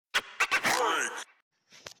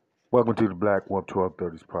Welcome to the Black Wolf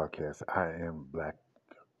 1230's podcast. I am Black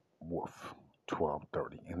Wolf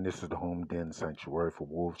 1230, and this is the home den sanctuary for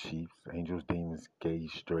wolves, chiefs, angels, demons,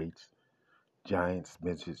 gays, straights, giants,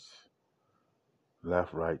 midgets,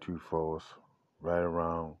 left, right, true, false, right,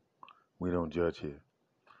 around. We don't judge here.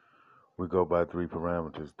 We go by three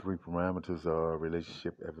parameters. Three parameters are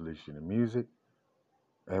relationship, evolution, and music.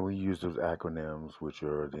 And we use those acronyms, which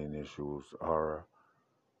are the initials R,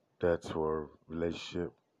 that's for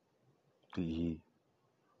relationship, the E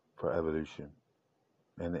for evolution,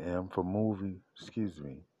 and the M for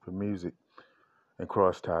for music, and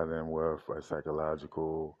cross tie them with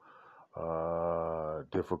psychological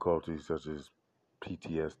difficulties such as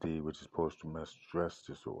PTSD, which is post-traumatic stress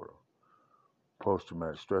disorder.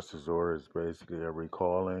 Post-traumatic stress disorder is basically a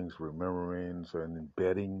recallings, rememberings, and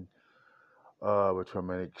embedding of a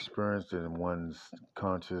traumatic experience in one's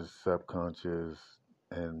conscious, subconscious,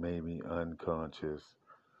 and maybe unconscious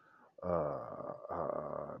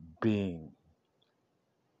being.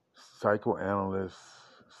 Psychoanalysts,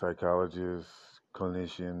 psychologists,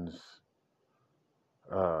 clinicians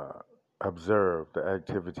uh, observe the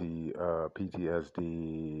activity of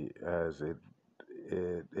PTSD as it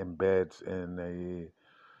embeds in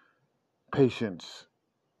a patient's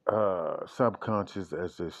subconscious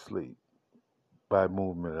as they sleep by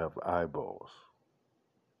movement of eyeballs.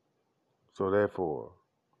 So therefore,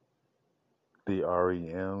 the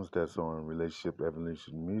REMs that's on relationship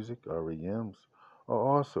evolution music, REMs, are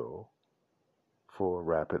also for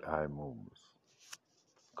rapid eye movements.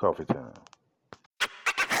 Coffee time.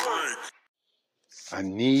 I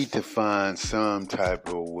need to find some type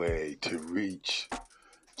of way to reach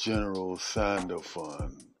General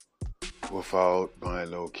Sanderfund without my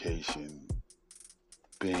location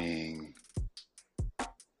being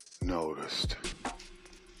noticed.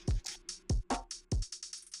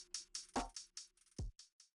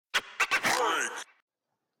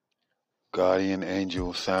 Guardian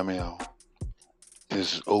Angel Samuel,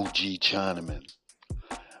 this is OG Chinaman.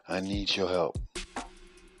 I need your help.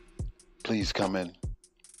 Please come in.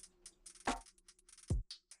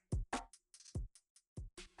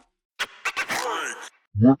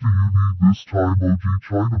 What do you need this time, OG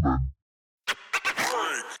Chinaman?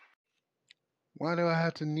 Why do I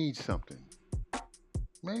have to need something?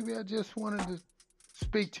 Maybe I just wanted to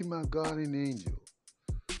speak to my guardian angel.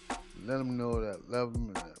 Let him know that I love him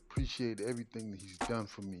and I appreciate everything that he's done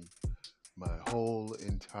for me my whole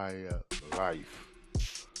entire life.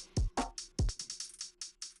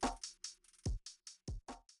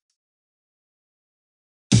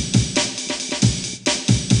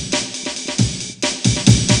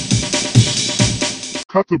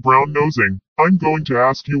 Cut the brown nosing. I'm going to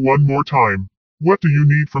ask you one more time. What do you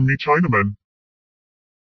need from me, Chinaman?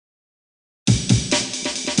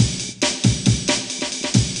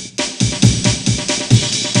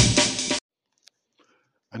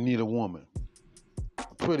 I need a woman,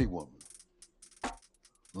 a pretty woman,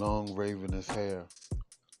 long ravenous hair,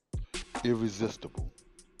 irresistible.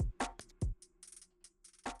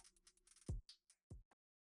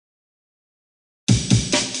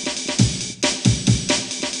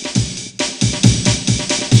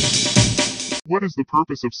 What is the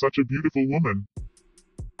purpose of such a beautiful woman?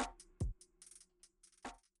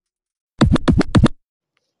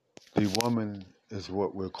 The woman is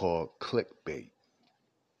what we call clickbait.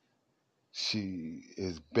 She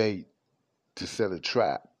is bait to set a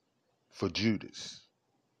trap for Judas.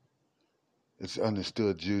 It's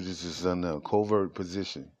understood Judas is in a covert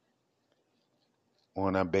position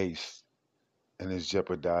on our base and is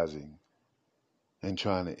jeopardizing and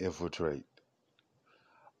trying to infiltrate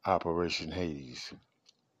Operation Hades.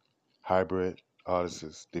 Hybrid,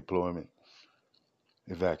 Odysseus, deployment,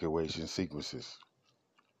 evacuation sequences.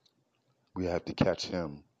 We have to catch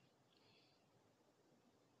him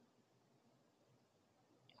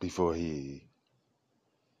before he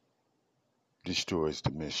destroys the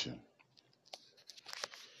mission.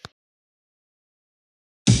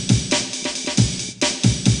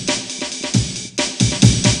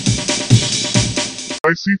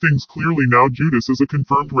 I see things clearly now. Judas is a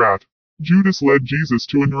confirmed rat. Judas led Jesus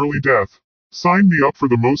to an early death. Sign me up for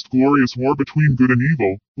the most glorious war between good and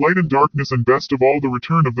evil, light and darkness, and best of all, the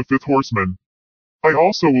return of the fifth horseman. I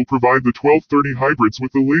also will provide the 1230 hybrids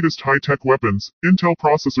with the latest high-tech weapons, Intel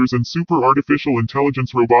processors, and super artificial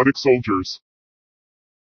intelligence robotic soldiers.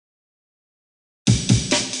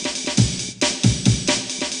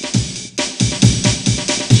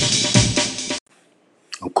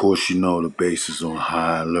 Of course, you know the base is on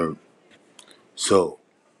high alert. So,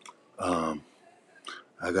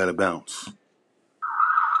 I gotta bounce.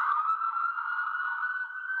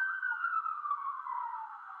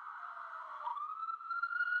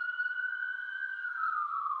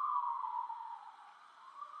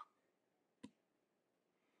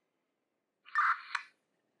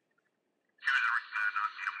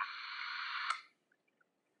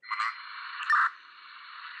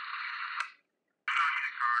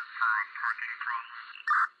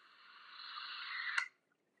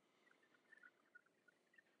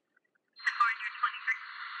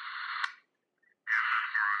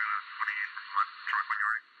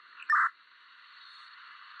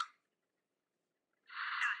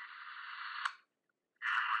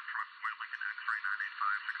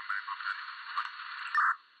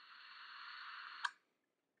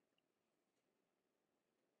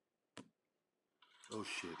 Oh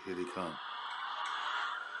shit, here they come.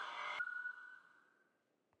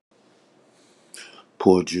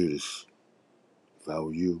 Poor Judas. If I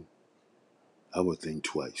were you, I would think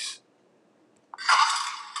twice.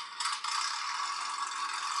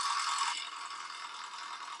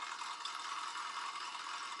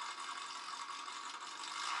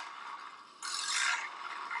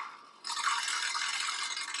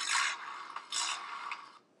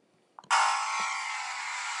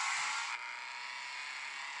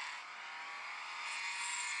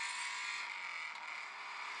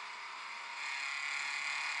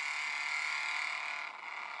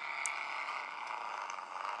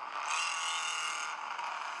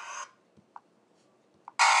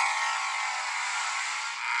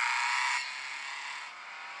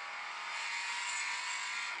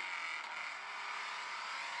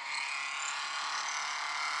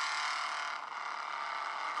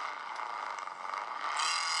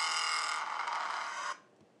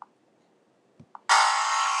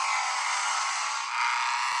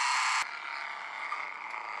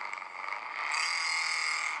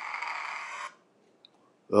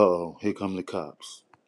 Uh-oh, here come the cops.